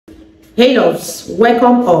Hey loves,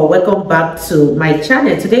 welcome back to my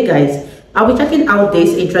channel. Today guys, I'll be checking out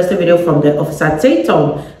this interesting video from the Officer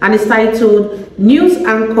Tatum, and it's titled News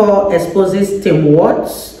Anchor Exposes Tim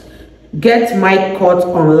Walz Get Mike Caught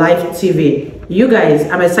on Live TV. You guys,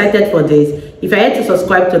 I'm excited for this. If you're yet to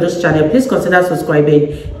subscribe to this channel, please consider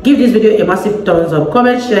subscribing. Give this video a massive thumbs up,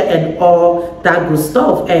 comment, share, and all that good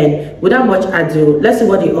stuff. And without much ado, let's see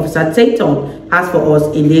what the Officer Tatum has for us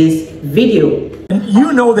in this video. And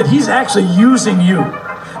you know that he's actually using you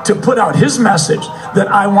to put out his message that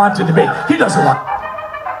I want to debate. He doesn't want.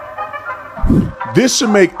 This should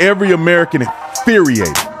make every American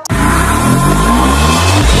infuriated.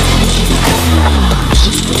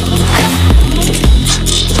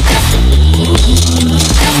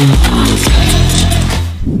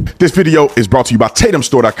 This video is brought to you by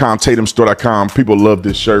TatumStore.com. TatumStore.com. People love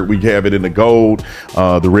this shirt. We have it in the gold,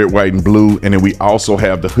 the red, white, and blue. And then we also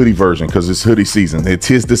have the hoodie version because it's hoodie season.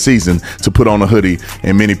 It is the season to put on a hoodie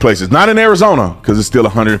in many places. Not in Arizona because it's still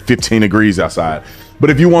 115 degrees outside.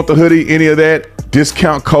 But if you want the hoodie, any of that,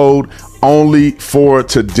 discount code only for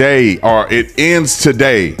today, or it ends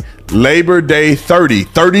today. Labor Day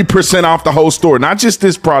 30% off the whole store. Not just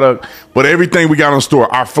this product, but everything we got on store.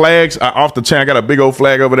 Our flags are off the chain. I got a big old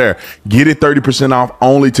flag over there. Get it 30% off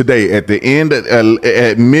only today at the end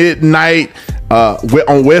at midnight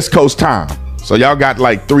on West Coast time. So y'all got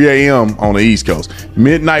like 3 a.m. on the East Coast.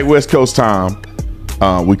 Midnight West Coast time.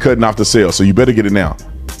 We cutting off the sale, so you better get it now.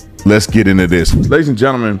 Let's get into this. Ladies and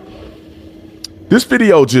gentlemen, this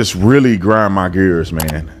video just really grind my gears,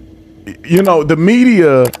 man. You know, the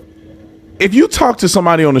media, if you talk to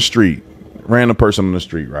somebody on the street, random person on the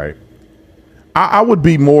street, right? I would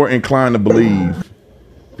be more inclined to believe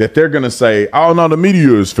that they're going to say, oh, no, the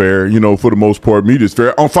media is fair. You know, for the most part, media is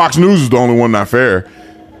fair. On Fox News is the only one not fair.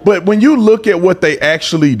 But when you look at what they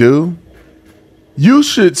actually do, you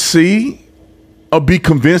should see or be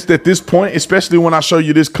convinced at this point, especially when I show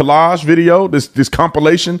you this collage video, this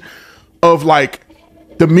compilation of like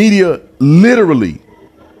the media literally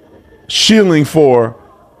shilling for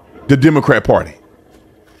the Democrat Party.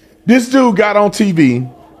 This dude got on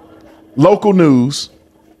TV, local news.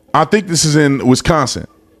 I think this is in Wisconsin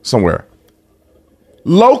somewhere.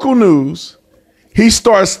 Local news. He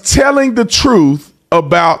starts telling the truth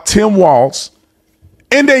about Tim Walz,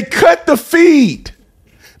 and they cut the feed.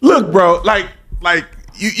 Look, bro, like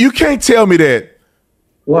you can't tell me that.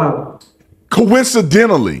 Wow.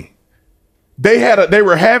 Coincidentally, they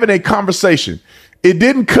were having a conversation. It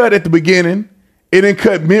didn't cut at the beginning. It didn't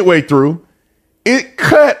cut midway through. It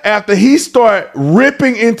cut after he started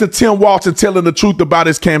ripping into Tim Walz and telling the truth about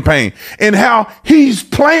his campaign and how he's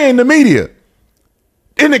playing the media.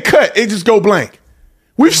 And it cut. It just go blank.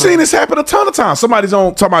 We've seen this happen a ton of times. Somebody's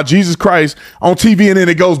on talking about Jesus Christ on TV and then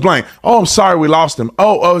it goes blank. Oh, I'm sorry we lost him.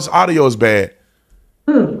 Oh, his audio is bad.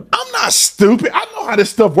 I'm not stupid. I know how this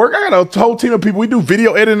stuff works. I got a whole team of people. We do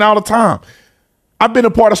video editing all the time. I've been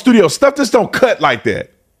a part of studio. Stuff just don't cut like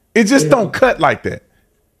that. It just don't cut like that.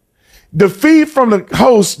 The feed from the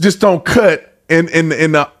host just don't cut, or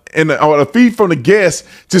the feed from the guest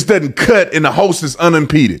just doesn't cut, and the host is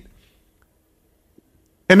unimpeded.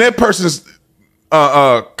 And that person's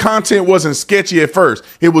content wasn't sketchy at first.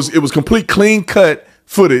 It was complete clean cut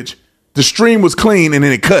footage. The stream was clean, and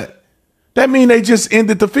then it cut. That means they just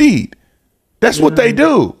ended the feed. That's what they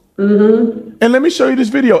do. Mm-hmm. And let me show you this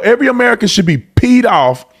video. Every American should be peed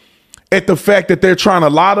off at the fact that they're trying to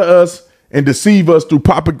lie to us and deceive us through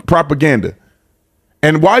propaganda.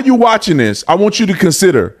 And while you're watching this, I want you to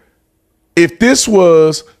consider if this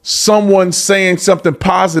was someone saying something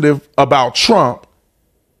positive about Trump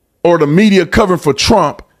or the media covering for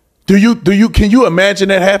Trump, can you imagine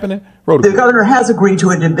that happening? The governor has agreed to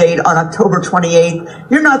a debate on October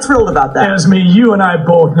 28th. You're not thrilled about that. Esme, you and I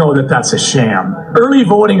both know that that's a sham. Early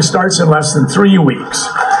voting starts in less than 3 weeks.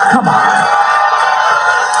 Come on.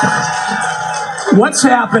 What's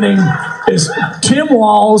happening is Tim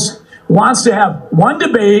Walz wants to have one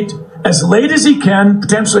debate as late as he can,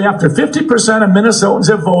 potentially after 50% of Minnesotans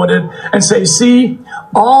have voted, and say, see,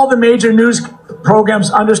 all the major news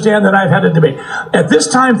programs understand that I've had a debate. At this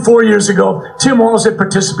time, 4 years ago, Tim Walz had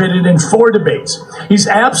participated in 4 debates. He's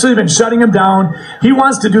absolutely been shutting them down. He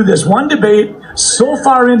wants to do this one debate so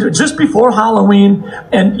far into it, just before Halloween,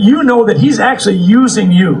 and you know that he's actually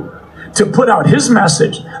using you to put out his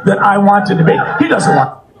message that I want to debate. He doesn't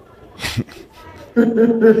want.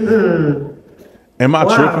 Am I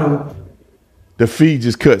tripping? The feed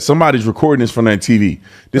just cut. Somebody's recording this from their TV.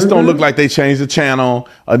 This don't look like they changed the channel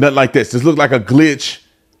or nothing like this. This looks like a glitch.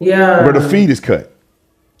 Yeah. Where the feed is cut.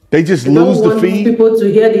 They just lose the feed. People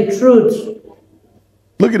to hear the truth.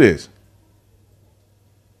 Look at this.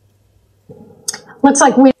 Looks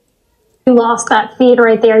like we lost that feed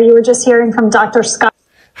right there. You were just hearing from Dr. Scott.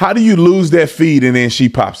 How do you lose that feed and then she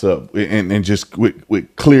pops up and just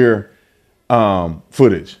with clear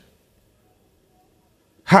footage?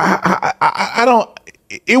 I don't.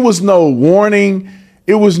 It was no warning.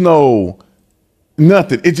 It was no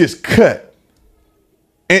nothing. It just cut,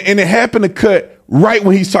 and it happened to cut right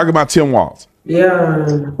when he's talking about Tim Walz. Yeah.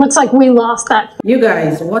 Looks like we lost that. You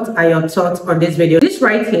guys, what are your thoughts on this video? This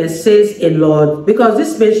right here says a lot, because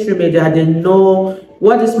this mainstream media didn't know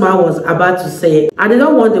what this man was about to say, and they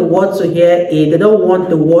don't want the world to hear it. They don't want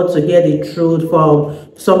the world to hear the truth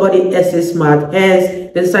from somebody else's mouth.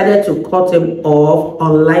 Hence, they decided to cut him off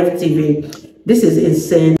on live TV. This is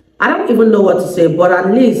insane. I don't even know what to say, but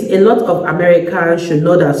at least a lot of Americans should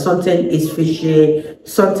know that something is fishy,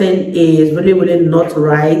 something is really, really not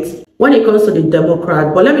right when it comes to the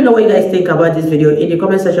Democrat. But let me know what you guys think about this video in the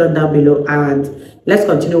comment section down below, and let's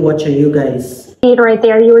continue watching, you guys. Right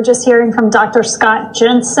there, you were just hearing from Dr. Scott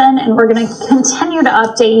Jensen, and we're going to continue to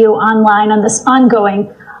update you online on this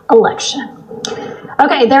ongoing election.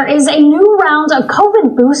 Okay, there is a new round of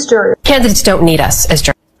COVID boosters. Candidates don't need us as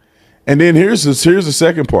journalists. And then here's the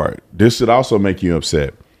second part. This should also make you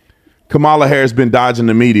upset. Kamala Harris been dodging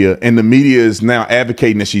the media, and the media is now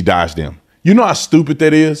advocating that she dodge them. You know how stupid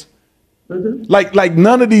that is? Like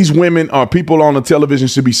none of these women or people on the television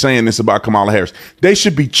should be saying this about Kamala Harris. They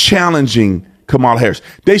should be challenging Kamala Harris.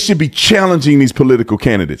 They should be challenging these political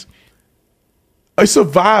candidates. It's a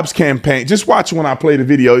vibes campaign. Just watch when I play the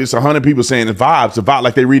video. It's 100 people saying the vibes,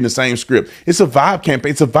 like they're reading the same script. It's a vibe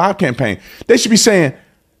campaign. It's a vibe campaign. They should be saying,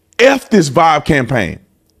 F this vibe campaign.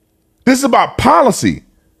 This is about policy.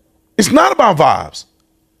 It's not about vibes.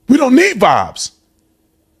 We don't need vibes.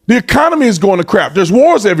 The economy is going to crap. There's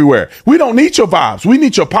wars everywhere. We don't need your vibes. We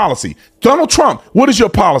need your policy. Donald Trump, what is your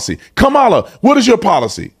policy? Kamala, what is your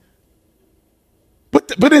policy?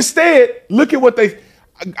 But instead, look at what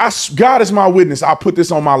God is my witness. I'll put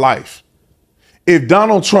this on my life. If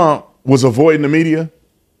Donald Trump was avoiding the media,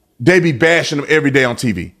 they'd be bashing him every day on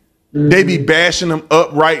TV. They be bashing him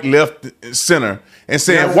up, right, left, center, and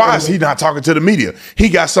saying, why is he not talking to the media? He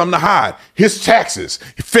got something to hide. His taxes,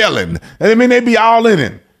 felon. I mean, they be all in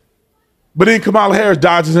him. But then Kamala Harris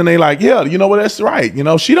dodges and they like, yeah, you know what, that's right. You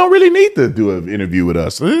know, she don't really need to do an interview with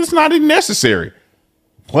us. It's not even necessary.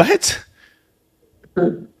 What?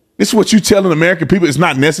 This is what you telling American people it's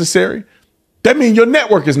not necessary? That means your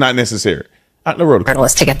network is not necessary.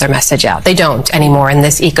 Journalists to get their message out. They don't anymore in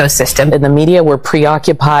this ecosystem. In the media, we're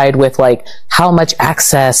preoccupied with like how much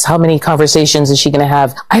access, how many conversations is she going to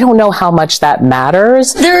have? I don't know how much that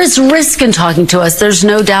matters. There is risk in talking to us. There's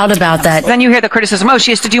no doubt about that. Then you hear the criticism, oh,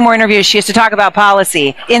 she has to do more interviews. She has to talk about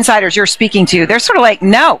policy. Insiders you're speaking to, they're sort of like,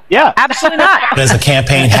 no, absolutely not. As a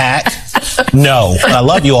campaign hack, no. I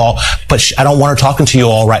love you all, but I don't want her talking to you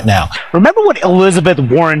all right now. Remember what Elizabeth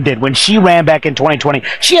Warren did when she ran back in 2020?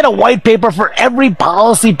 She had a white paper for every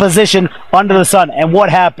policy position under the sun. And what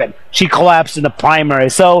happened? She collapsed in the primary.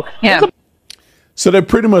 So, so they're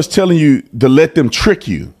pretty much telling you to let them trick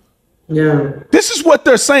you. Yeah. This is what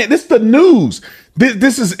they're saying. This is the news.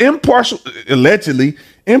 This is impartial, allegedly,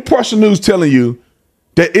 impartial news telling you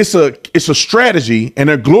that it's a strategy, and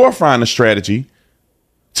they're glorifying the strategy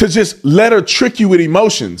to just let her trick you with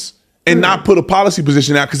emotions and not put a policy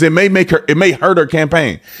position out, because it may hurt her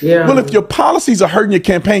campaign. Yeah. Well, if your policies are hurting your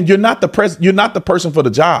campaign, you're not the person for the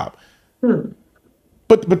job.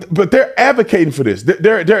 But they're advocating for this.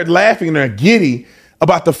 They're laughing and they're giddy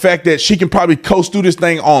about the fact that she can probably coast through this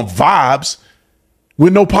thing on vibes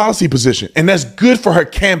with no policy position, and that's good for her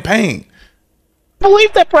campaign.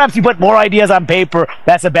 Believe that perhaps you put more ideas on paper,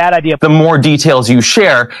 that's a bad idea. The more details you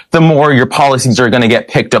share, the more your policies are going to get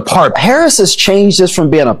picked apart. Harris has changed this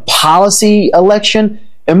from being a policy election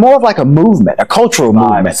and more of like a movement, a cultural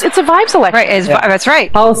movement. It's a vibes election. Right, that's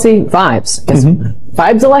right. Policy, vibes.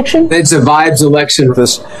 Vibes election? It's a vibes election.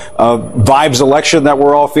 This vibes election that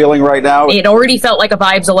we're all feeling right now. It already felt like a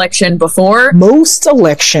vibes election before. Most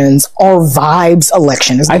elections are vibes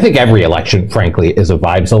elections. I think every election, frankly, is a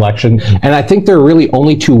vibes election. And I think there are really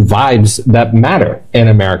only two vibes that matter in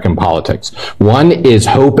American politics. One is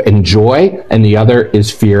hope and joy, and the other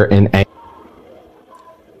is fear and anger.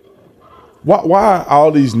 Why all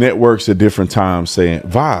these networks at different times saying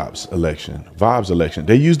vibes election, vibes election?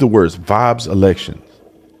 They use the words vibes election.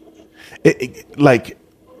 Like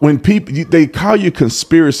when people, they call you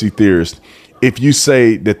conspiracy theorist if you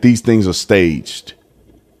say that these things are staged,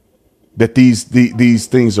 that these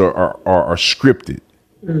things are scripted,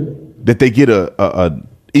 that they get a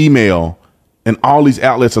email and all these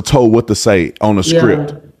outlets are told what to say on a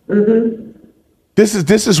script. This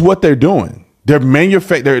is what they're doing. They're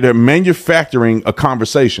manufacturing a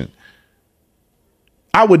conversation.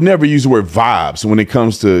 I would never use the word vibes when it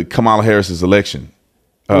comes to Kamala Harris's election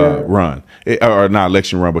run, or not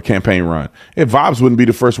election run, but campaign run. Vibes wouldn't be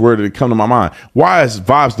the first word that come to my mind. Why is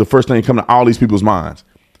vibes the first thing that come to all these people's minds?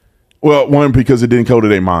 Well, one, because it didn't go to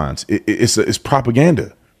their minds. It's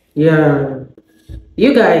propaganda. Yeah.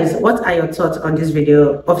 You guys, what are your thoughts on this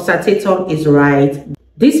video? Officer Tatum is right.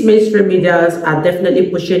 These mainstream medias are definitely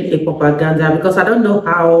pushing a propaganda, because I don't know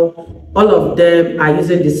how all of them are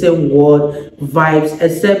using the same word, vibes,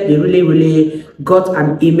 except they really got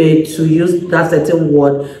an email to use that certain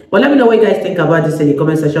word. But let me know what you guys think about this in the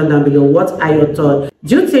comment section down below. What are your thoughts?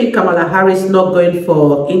 Do you think Kamala Harris not going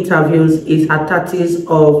for interviews is her tactics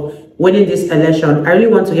of winning this election? I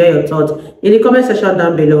really want to hear your thoughts in the comment section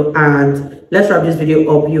down below, and let's wrap this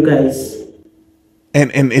video up, you guys.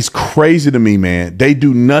 And it's crazy to me, man. They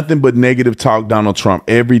do nothing but negative talk Donald Trump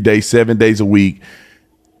every day, 7 days a week.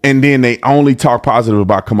 And then they only talk positive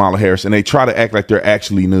about Kamala Harris, and they try to act like they're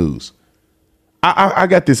actually news. I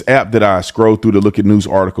got this app that I scroll through to look at news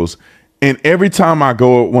articles. And every time I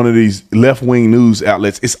go at one of these left-wing news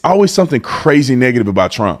outlets, it's always something crazy negative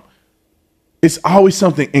about Trump. It's always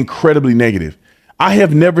something incredibly negative. I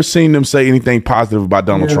have never seen them say anything positive about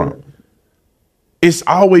Donald Trump. It's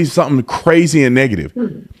always something crazy and negative.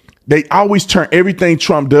 They always turn everything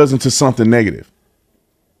Trump does into something negative.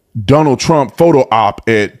 Donald Trump photo op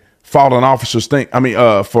at fallen officers thing. I mean,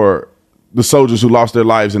 for the soldiers who lost their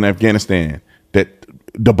lives in Afghanistan, that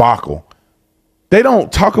debacle. They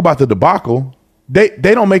don't talk about the debacle. They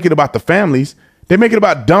don't make it about the families. They make it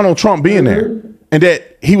about Donald Trump being there and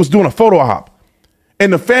that he was doing a photo op.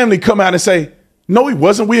 And the family come out and say, no, he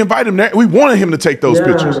wasn't. We invited him there. We wanted him to take those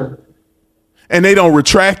pictures. And they don't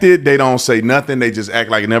retract it. They don't say nothing. They just act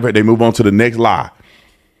like it never. They move on to the next lie.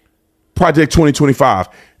 Project 2025.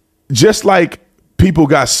 Just like people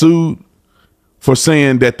got sued for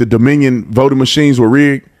saying that the Dominion voting machines were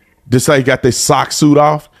rigged, just like he got their sock suit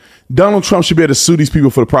off, Donald Trump should be able to sue these people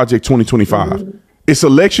for the Project 2025. It's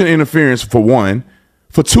election interference, for one.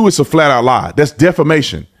 For two, it's a flat out lie. That's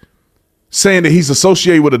defamation. Saying that he's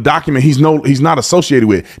associated with a document he's not associated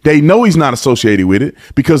with. They know he's not associated with it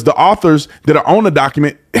because the authors that are on the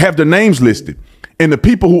document have their names listed. And the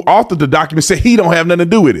people who authored the document said he don't have nothing to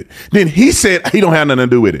do with it. Then he said he don't have nothing to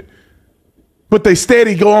do with it. But they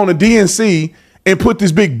steady go on the DNC and put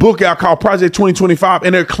this big book out called Project 2025,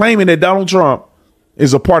 and they're claiming that Donald Trump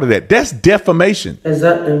is a part of that. That's defamation.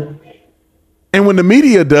 Exactly. And when the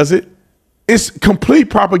media does it, it's complete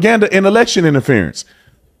propaganda and election interference.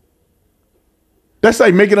 That's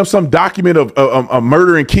like making up some document of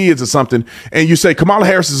murdering kids or something, and you say Kamala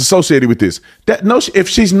Harris is associated with this. If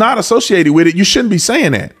she's not associated with it, you shouldn't be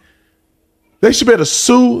saying that. They should be able to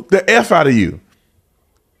sue the F out of you.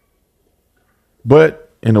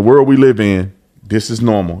 But in the world we live in, this is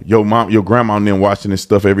normal. Your mom, your grandma, and them watching this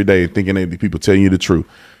stuff every day and thinking that the people telling you the truth.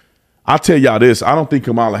 I'll tell y'all this: I don't think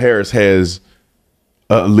Kamala Harris has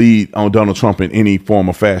a lead on Donald Trump in any form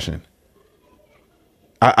or fashion.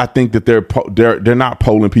 I think that they're not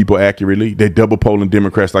polling people accurately. They're double polling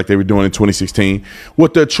Democrats like they were doing in 2016.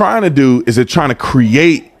 What they're trying to do is they're trying to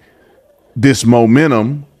create this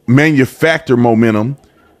momentum, manufacture momentum,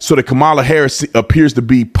 so that Kamala Harris appears to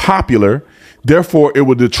be popular. Therefore, it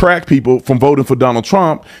will detract people from voting for Donald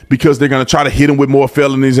Trump because they're going to try to hit him with more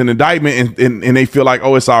felonies and indictment, and they feel like,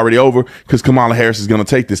 oh, it's already over because Kamala Harris is going to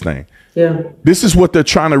take this thing. Yeah. This is what they're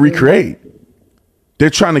trying to recreate.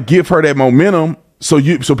 They're trying to give her that momentum so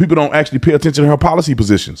people don't actually pay attention to her policy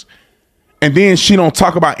positions. And then she don't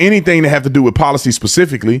talk about anything that have to do with policy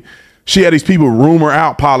specifically. She had these people rumor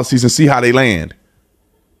out policies and see how they land.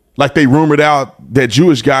 Like they rumored out that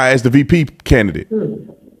Jewish guy as the VP candidate.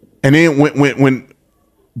 And then when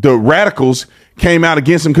the radicals came out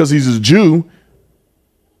against him because he's a Jew,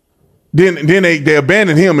 then they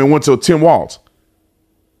abandoned him and went to Tim Walz.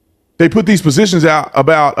 They put these positions out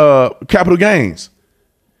about capital gains.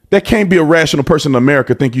 That can't be a rational person in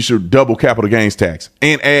America think you should double capital gains tax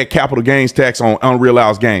and add capital gains tax on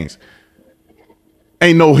unrealized gains.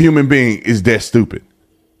 Ain't no human being is that stupid.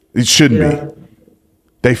 It shouldn't be.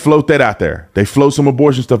 They float that out there. They float some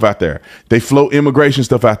abortion stuff out there. They float immigration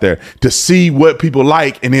stuff out there to see what people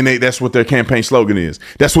like, and then that's what their campaign slogan is.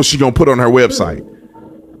 That's what she's gonna put on her website.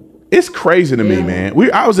 It's crazy to me, man.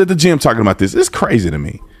 I was at the gym talking about this. It's crazy to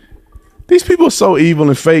me. These people are so evil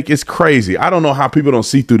and fake. It's crazy. I don't know how people don't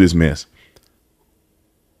see through this mess.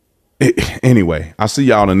 Anyway, I'll see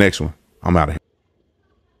y'all in the next one. I'm out of here.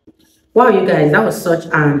 Wow, you guys, that was such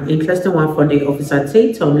an interesting one for the Officer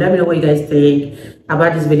Tatum. Let me know what you guys think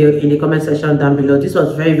about this video in the comment section down below. This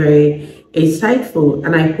was very, very insightful,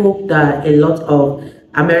 and I hope that a lot of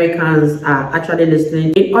Americans are actually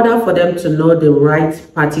listening in order for them to know the right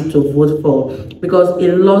party to vote for, because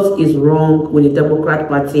a lot is wrong with the Democrat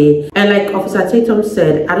Party. And like Officer Tatum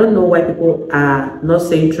said, I don't know why people are not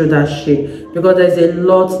saying through that shit, because there's a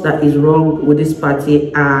lot that is wrong with this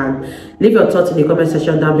party. And leave your thoughts in the comment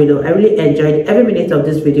section down below. I really enjoyed every minute of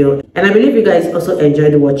this video, and I believe you guys also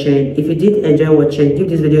enjoyed watching. If you did enjoy watching, give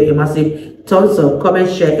this video a massive thumbs up, comment,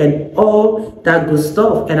 share, and all that good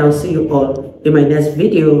stuff. And I'll see you all in my next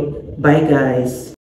video. Bye guys.